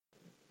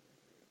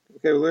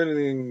Okay, we're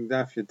learning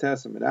Daf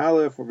Yates and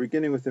Aleph. We're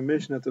beginning with the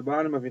Mishnah at the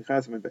bottom of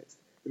Yinchasim and Beis.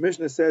 The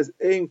Mishnah says,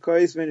 "Ein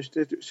koisvin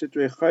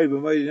shitrei chayv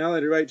b'mayid." You're not allowed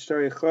to write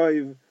shtarei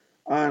chayv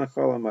on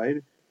chol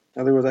hamayid.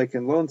 In other words, I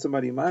can loan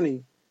somebody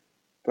money,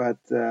 but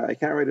I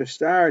can't write a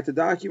shtar to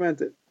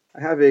document it.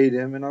 I have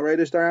Eidim, and I'll write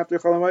a shtar after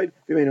chol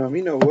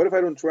hamayid. What if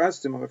I don't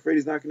trust him? I'm afraid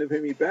he's not going to pay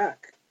me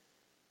back.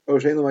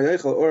 Or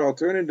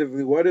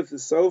alternatively, what if the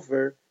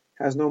sofer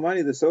has no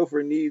money? The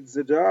sofer needs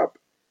a job.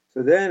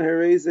 So then,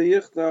 hereza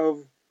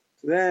yichtov.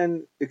 So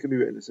then it can be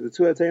written. So the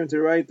two attempt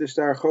to write the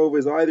shtar chov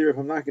is either if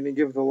I'm not going to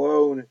give the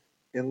loan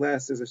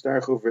unless there's a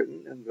shtar chov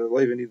written and the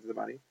leiva needs the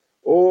money,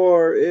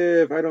 or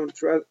if I don't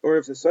trust, or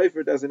if the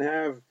cipher doesn't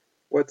have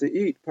what to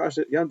eat,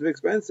 pashat yamtiv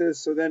expenses,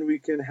 so then we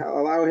can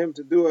allow him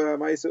to do a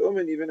ma'isa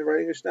umin, even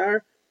writing a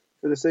shtar,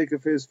 for the sake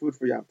of his food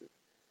for yamtiv.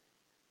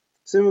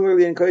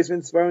 Similarly, in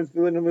kaisvin svarim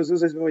tefillin and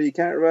mezuzah, where you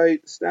can't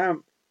write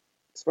stam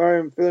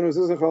svarim tefillin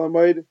mezuzah chol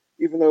hamoed,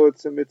 even though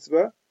it's a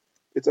mitzvah,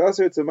 it's a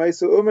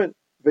ma'isa umin.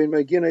 You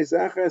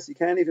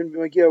can't even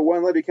magia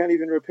one letter. You can't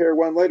even repair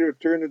one letter.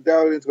 Turn a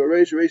daled into a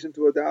reish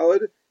into a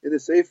daled in the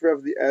sefer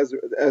of the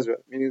Ezra,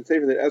 meaning the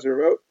sefer that Ezra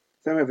wrote.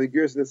 Some have the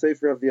gears of the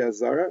sefer of the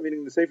Azara,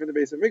 meaning the sefer in the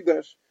base of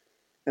Mikdash.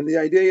 And the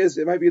idea is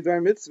it might be a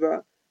dvar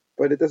mitzvah,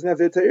 but it doesn't have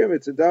the tayrim.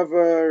 It's a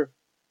davar.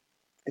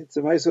 It's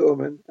a ma'isa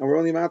umen, and we're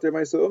only matter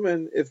ma'isa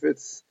umen if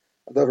it's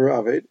a davar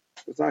aved.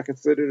 So it's not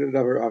considered a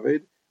davar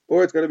aved,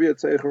 or it's got to be a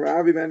tzayich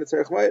ravi and a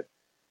tzayich mayit.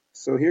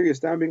 So here you're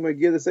stamping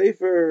Magia the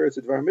Sefer, it's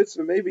a Dvar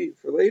Mitzvah, maybe,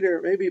 for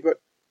later, maybe, but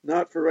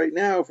not for right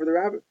now, for the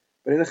Rabbim.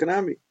 But in a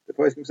Chanami, the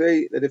place can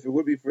say that if it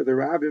would be for the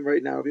Rabbim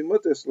right now, it would be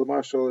Mutter, so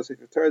Lamashal, the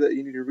Sefer Torah that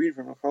you need to read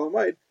from a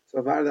Chalamayid,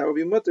 so that would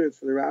be Mutter, it's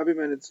for the Rabbim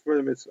and it's for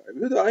the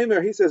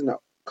Mitzvah. He says no.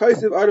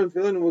 Kaisiv Adam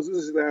Tefillin and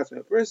Mezuzah.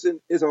 A person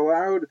is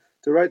allowed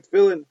to write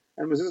Tefillin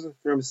and Mezuzah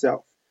for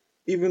himself,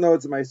 even though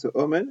it's a Ma'isa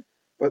Umen,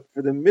 but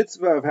for the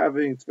Mitzvah of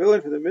having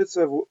Tefillin, for the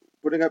Mitzvah of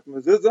putting up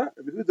Mezuzah,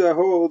 Yehuda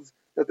holds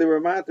that they were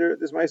matter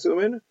this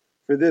ma'isumin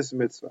for this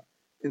mitzvah.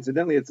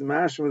 Incidentally, it's a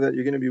mashma that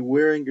you're going to be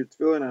wearing your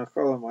tefillin on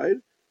Chol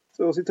Hamoed.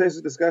 So we'll see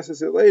Taisa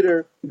discusses it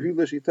later.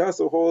 Yehuda Shita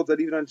also holds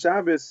that even on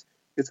Shabbos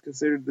it's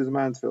considered the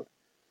Zman tefillin.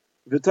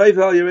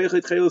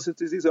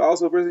 So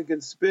also a person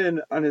can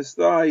spin on his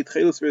thigh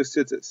tchelos for his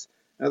tzitzis.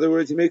 In other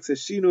words, he makes a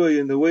shinui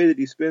in the way that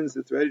he spins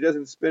the thread. He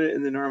doesn't spin it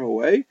in the normal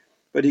way,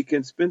 but he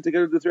can spin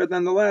together the thread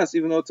nonetheless,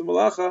 even though it's a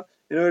malacha,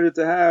 in order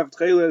to have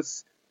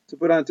tchelos to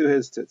put onto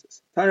his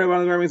tzitzis. A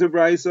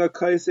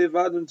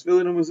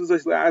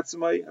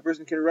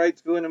person can write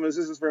tefillin and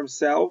mezuzahs for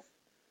himself,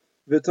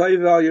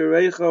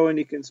 and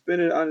he can spin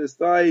it on his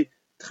thigh,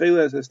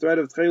 tcheles, a thread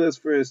of tcheles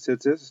for his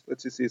tzitzis.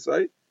 Let's just see his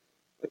site,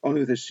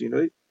 only with his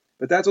shinoi.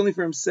 But that's only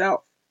for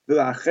himself.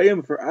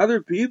 For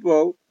other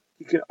people,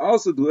 he can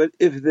also do it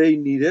if they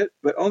need it,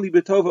 but only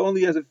betova,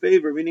 only as a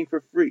favor, meaning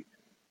for free.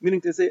 Meaning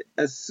to say,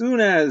 as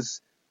soon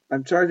as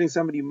I'm charging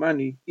somebody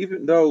money,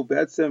 even though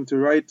be'etzem to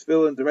write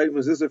tefillin, to write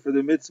mezuzah for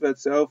the mitzvah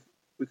itself,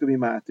 we could be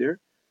matir,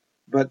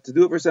 but to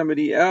do it for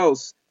somebody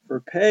else for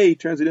pay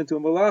turns it into a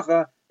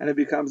malacha and it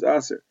becomes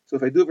aser. So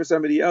if I do it for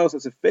somebody else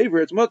as a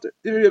favor, it's mutter.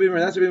 That's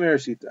Rabbi Meir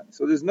Shita.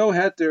 So there's no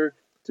heter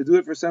to do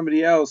it for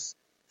somebody else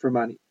for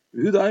money.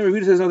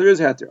 Yehuda says no, there is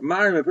heter.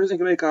 A person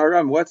can make a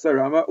haram. What's the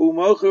harama?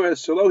 Umocher as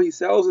shalo. He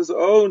sells his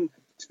own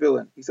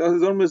tefillin. He sells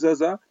his own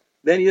mezuzah.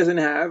 Then he doesn't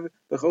have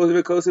the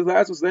chosev kosiv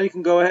latzos. So then he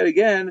can go ahead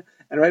again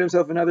and write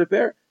himself another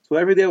pair. So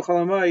every day of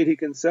Chol Hamoed, he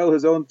can sell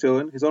his own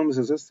tefillin, his own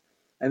mezuzahs,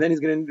 and then he's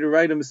going to need to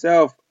write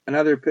himself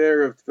another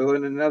pair of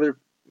tefillin and another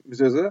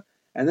mezuzah,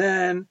 and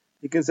then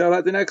he can sell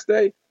that the next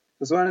day.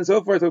 So on and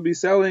so forth. He'll be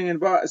selling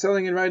and writing,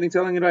 selling and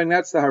writing.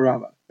 That's the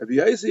harama. Rabbi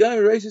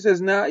Yossi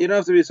says, nah, you don't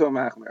have to be so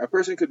machmer. A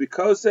person could be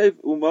kosev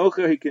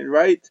umocher. He can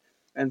write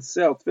and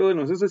sell tefillin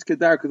mezuzahs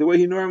kedar, the way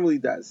he normally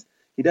does.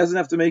 He doesn't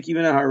have to make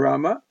even a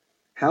harama.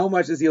 How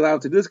much is he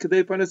allowed to do this?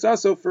 Kadei parnasa,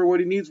 so for what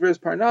he needs for his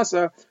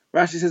parnasa,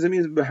 Rashi says it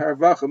means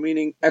beharvacha,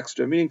 meaning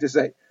extra, meaning to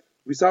say.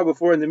 We saw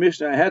before in the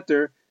Mishnah a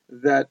heter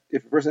that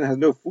if a person has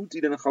no food to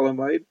eat in a Chol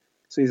Hamoed,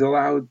 so he's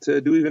allowed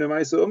to do even a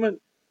ma'isa umen.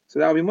 So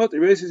that would be mutter.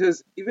 Rashi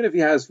says even if he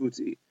has food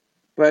to eat,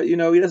 but he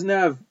doesn't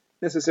have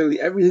necessarily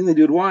everything that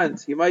you'd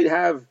want. He might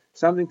have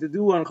something to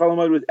do on Chol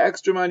Hamoed with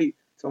extra money,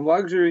 some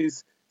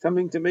luxuries,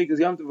 something to make his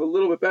Yom Tov a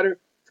little bit better.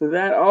 So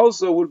that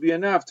also would be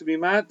enough to be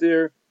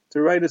matir,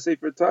 to write a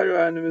Sefer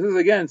Torah, and mezuzah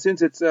again,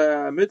 since it's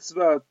a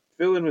mitzvah,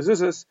 tefillin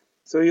mezuzahs,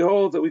 so he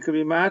holds that we could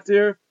be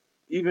matir,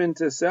 even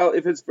to sell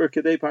if it's for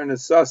kedei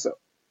parnasaso.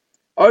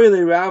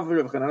 Oile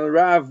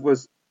Rav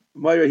was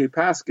Moira, he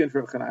paskined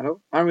for Rav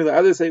Chananel. The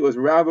others say it was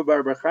Rabba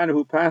bar Bachana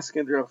who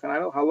paskined for Rav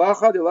Chananel.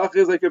 Halacha, the halacha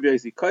is like Rabbi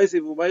Yossi.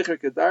 Kaisiv u'meicher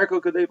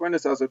kedarko kedei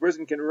parnasaso. A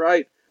person can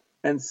write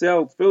and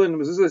sell tefillin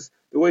mezuzahs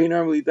the way he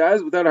normally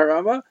does, without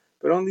harama,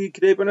 but only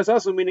kedei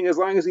parnasaso, meaning as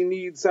long as he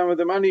needs some of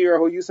the money, or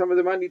he'll use some of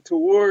the money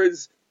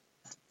towards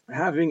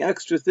having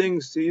extra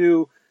things to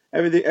you,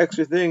 everything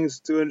extra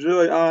things to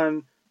enjoy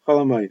on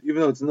Chol Hamoed,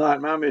 even though it's not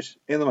mamish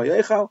in the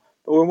Mayechal,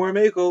 but we're more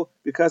makel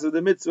because of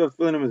the mitzvah of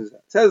tefillin and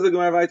mezuzah. Says the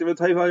Gemara, you're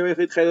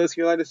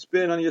allowed to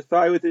spin on your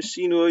thigh with a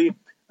shinui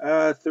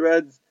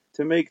threads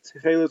to make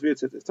tchelos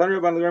v'yatzitzis. Tanur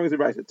Rabban L'Gramim is the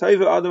Brisa.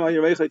 Taiva Adam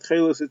ha'yirveichai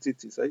tchelos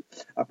v'yatzitzis.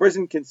 A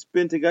person can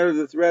spin together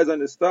the threads on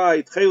his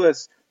thigh,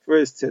 tchelos for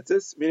his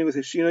tzitzis, meaning with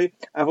his shinoi.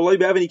 Avaloi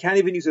be'avin, he can't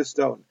even use a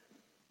stone.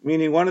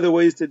 Meaning one of the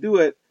ways to do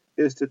it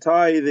is to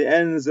tie the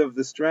ends of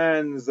the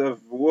strands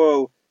of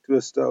wool to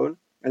a stone,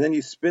 and then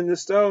you spin the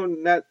stone,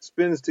 and that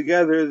spins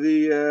together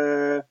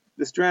the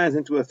strands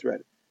into a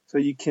thread. So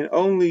you can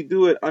only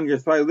do it on your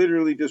thigh,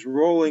 literally just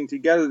rolling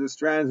together the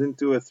strands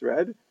into a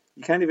thread.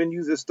 You can't even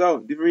use a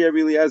stone. Divrei Rabbi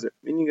Eliezer,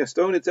 meaning a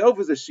stone itself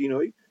is a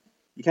shinoi.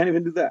 You can't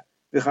even do that.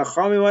 The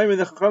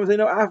Chachamim say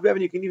no, af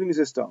be'avin, you can even use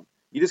a stone.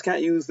 You just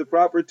can't use the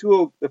proper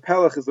tool. The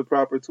pelach is the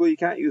proper tool. You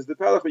can't use the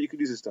pelach, but you could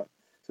use a stone.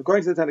 So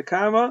according to the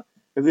Tanakama,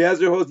 Rabbi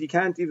Eliezer holds you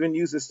can't even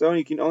use a stone,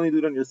 you can only do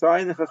it on your thigh,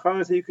 and the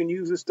Chachamim say you can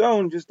use a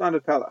stone just on a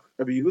pelach.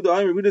 Rabbi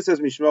Yehuda says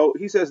Mishmo,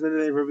 he says in the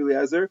name of Rabbi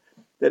Eliezer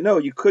that no,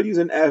 you could use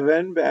an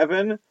even,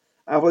 meaning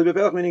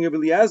Rabbi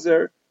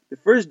Eliezer, the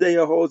first day he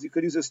holds you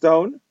could use a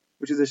stone,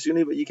 which is a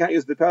shuni, but you can't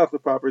use the pelach, the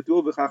proper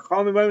tool. The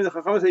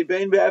Chachamim say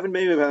bein be'even,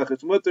 bein be'pelach.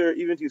 It's mutter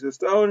even to use a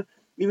stone,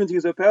 even to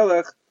use a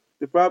pelach,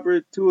 the proper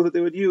tool that they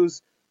would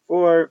use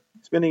for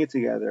spinning it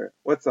together.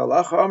 What's the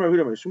halacha? The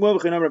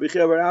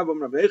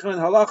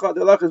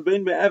halacha is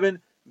bein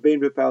be'even, bein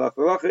be'pelach.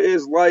 The halacha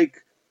is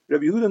like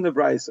Rabbi Yehuda in the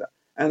Brisa,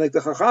 and like the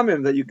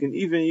Chachamim, that you can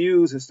even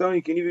use a stone,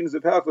 you can even use a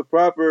pelach, the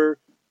proper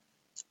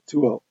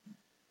tool.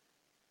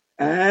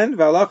 And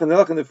the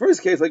halacha in the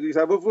first case, like we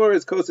said before,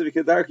 is kosev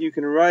kedarka. You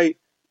can write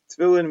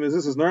tefillin and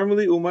mezuzahs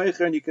normally,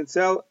 umaycher, and you can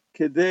sell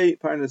kedei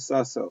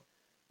parnasaso,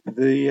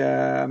 the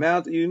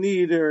amount that you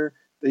need or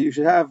that you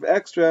should have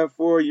extra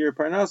for your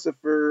parnasa,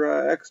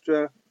 for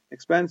extra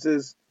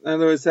expenses. In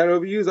other words, how do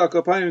we use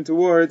al-kopayim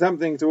towards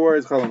something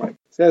towards chalamayim?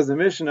 Says the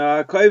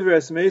Mishnah, Kaiver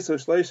es meso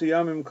shleisha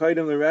yamim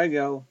kaidem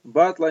l'regel,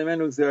 bat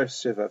laimenu gzer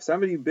shiva. If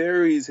somebody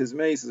buries his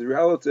mace, his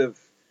relative,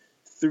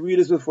 3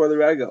 days before the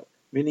regel,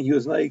 meaning he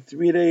was like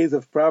 3 days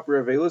of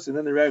proper avelus, and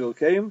then the regel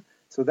came,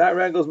 so that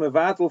regel is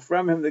mevatel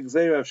from him the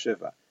gzeira of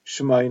shiva.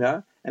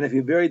 Shmaina, and if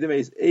he buried the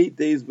mace 8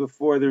 days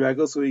before the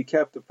regel, so he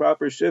kept the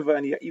proper shiva,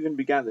 and he even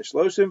began the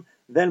shloshim,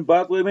 then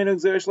bat laimenu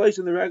gzer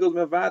shloshim, the regel is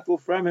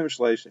mevatel from him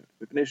shloshim.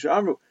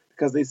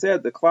 Because they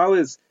said the klal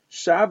is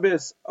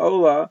Shabbos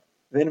ola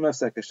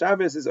v'inamafseka.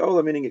 Shabbos is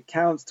ola, meaning it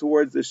counts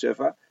towards the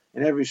shiva.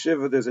 In every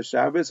shiva there's a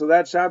Shabbos, so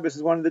that Shabbos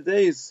is one of the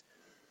days,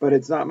 but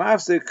it's not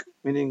mafsik,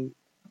 meaning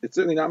it's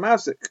certainly not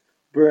mafsik.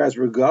 Whereas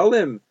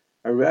regalim,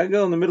 a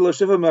regel in the middle of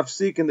shiva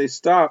mafsik, and they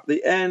stop,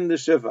 they end the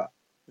shiva.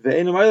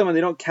 And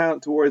they don't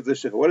count towards the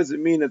shiva. What does it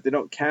mean that they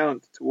don't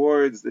count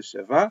towards the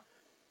shiva?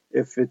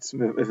 If it's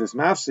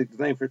mafsik, there's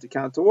nothing for it to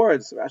count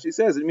towards. So Rashi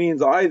says it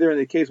means either in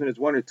the case when it's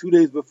 1 or 2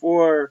 days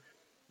before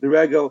the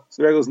regel,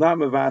 so the regel is not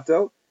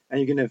mevatel, and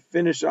you're going to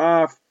finish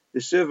off the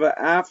shiva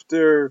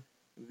after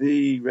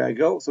the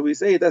regel. So we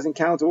say it doesn't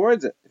count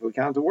towards it. If it would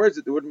count towards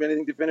it, there wouldn't be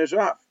anything to finish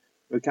off.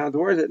 If it would count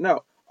towards it,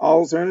 no.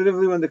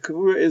 Alternatively, when the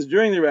kavura is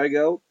during the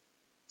regel,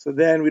 so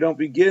then we don't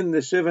begin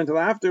the shiva until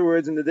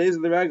afterwards, and the days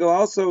of the regel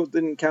also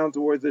didn't count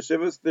towards the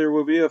shiva, so there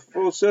will be a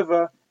full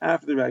shiva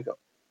after the regel.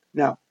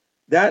 Now,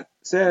 that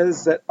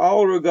says that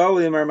all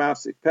regalim are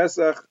mafsik,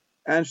 Pesach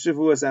and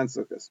Shavuos and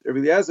Sukkot. Rabbi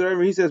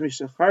Eliezer, he says,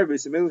 Mishachar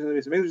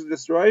Beis is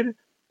destroyed,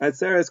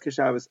 Atzeres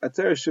Keshabbos.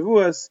 Atzeres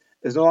Shavuos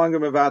is no longer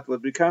mevatel.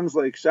 It becomes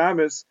like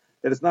Shabbos,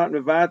 that it's not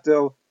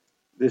mevatel,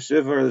 the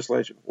shiva or the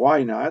shleishim.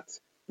 Why not?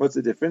 What's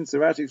the difference? So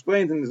Rashi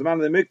explains in the Zman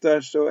of the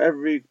Mikdash, so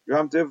every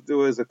Yom Tov there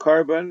was a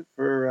carbon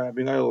for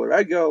being a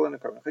regel and a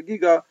carbon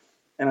chagiga,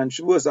 and on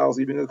Shavuos also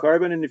you bring a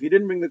carbon, and if you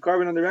didn't bring the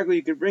carbon on the regel,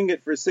 you could bring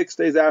it for 6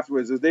 days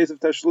afterwards, those days of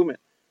Tashlumin.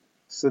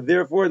 So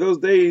therefore those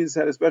days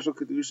had a special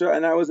kedusha,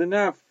 and that was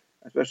enough,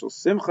 a special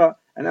simcha,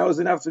 and that was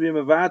enough to be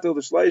mevatel,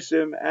 the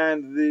shleishim,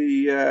 and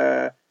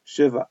the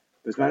shiva.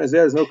 But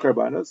there's no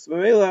karbanos, so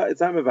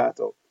it's not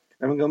mevatel.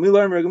 And when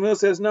Gamliel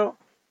says no,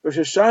 Rosh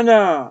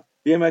Hashanah,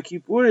 Yom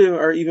Kippurim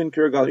are even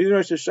Kirgal. Even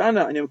Rosh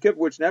Hashanah and Yom Kippur,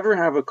 which never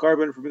have a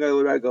carbon for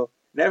Begal Regel,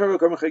 never have a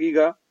carbon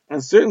Chagiga,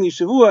 and certainly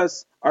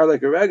Shavuos are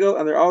like a Regel,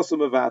 and they're also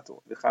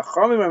Mevatel. The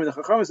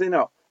Chachamim say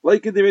no.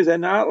 Like there is,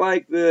 and not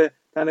like the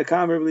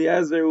Tanakam Rabbi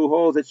Eliezer who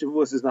holds that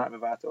Shavuos is not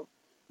Mevatel.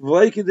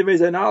 Like there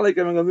is, and not like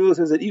Rabbi Gamliel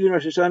says that even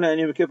Rosh Hashanah and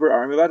Yom Kippur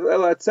are Mevatel.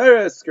 Ela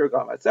Atzeres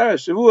Kirgal.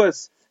 Atzeres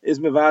Shavuos is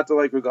Mevatel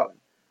like Regalim.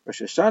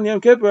 Rosh Hashanah, Yom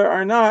Kippur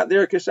are not.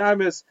 They're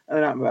Keshabbos and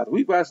they're not Mevatel.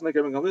 We pass like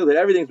Rabbi Gamliel that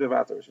everything's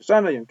Mevatel. Rosh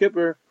Hashanah, Yom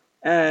Kippur,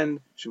 and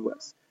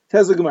Shavuos.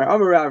 Tells the Gemara,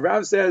 Amar Rav.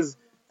 Rav says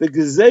the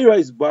Gezeira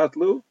is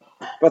batlu,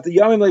 but the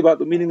Yamim like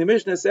batlu. Meaning the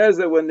Mishnah says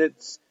that when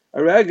it's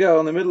a regel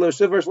in the middle of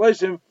Shiva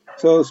Shleishim,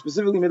 so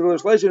specifically middle of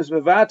Shleishim, it's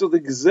mevatel the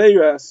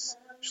Gezeiras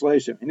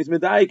Shleishim. And it's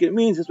medayik. It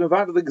means it's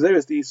mevatel the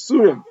Gezeiras, the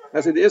Isurim.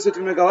 That's like the Isur to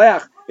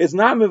Megaleach. It's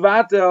not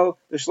mevatel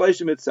the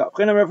Shleishim itself.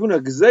 Chenam Ravuna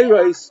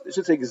Gezeiras. It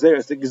should say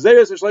Gezeiras. The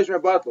Gezeiras of Shleishim are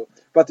batlu,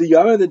 but the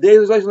Yamim, the days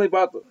of Shleishim like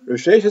batlu.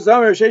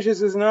 Risheshes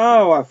says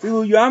no.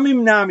 Afilu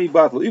Yamim nami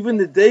batlu. Even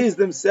the days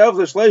themselves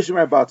of Shleishim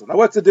are batlu. Now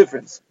what's the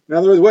difference? In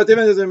other words, what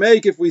difference does it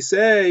make if we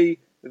say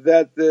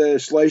that the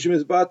Shleishim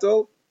is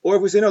batlu, or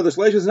if we say no, the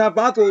Shleishim is not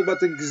batlu, but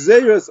the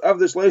Gezeiras of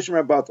the Shleishim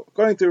are batlu?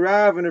 According to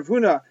Rav and Rav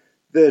Huna,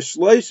 the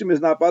shloishim is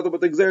not batal,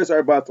 but the gzeres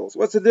are batal. So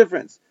what's the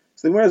difference?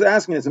 So the Gemara is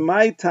asking us,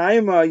 my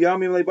time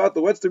yamim le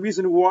batal. What's the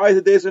reason why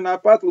the days are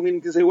not batal?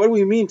 Meaning to say, what do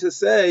we mean to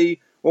say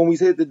when we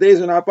say that the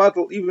days are not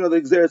batal, even though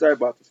the gzeres are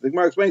batal? So the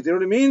Gemara explains, you know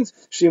what it means?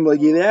 Shim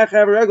legileach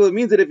havaragel. It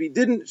means that if he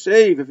didn't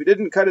shave, if he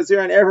didn't cut his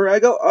hair on ever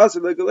regel,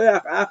 asur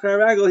legileach achar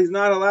regel, he's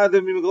not allowed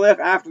to be megalech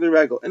after the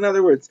regel. In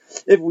other words,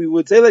 if we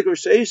would say like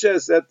Rosh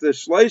Hashanah that the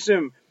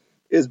shloishim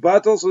is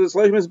batal, so the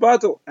shloishim is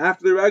batal.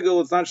 After the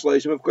regel, it's not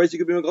shloishim. Of course, you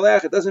could be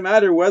megalech. It doesn't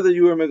matter whether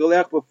you were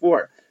megalech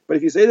before. But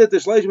if you say that the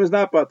shloishim is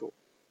not batal,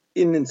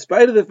 in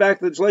spite of the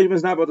fact that the shloishim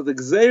is not batal, the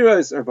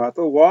gzeras are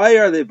batal. Why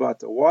are they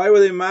batal? Why were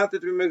they matter to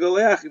be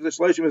megalech if the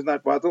shloishim is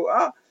not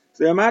batal?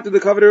 So they're matter to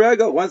cover the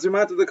regel. Once they're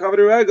matter to cover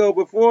the regel,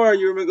 before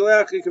you were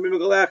megalech, you can be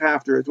megalech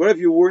afterwards. What if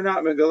you were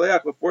not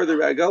megalech before the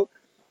regel?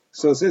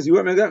 So since you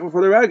weren't megalech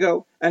before the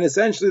regel, and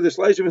essentially the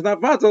shloishim is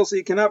not batal, so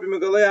you cannot be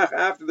megalech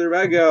after the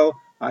regel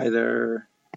either.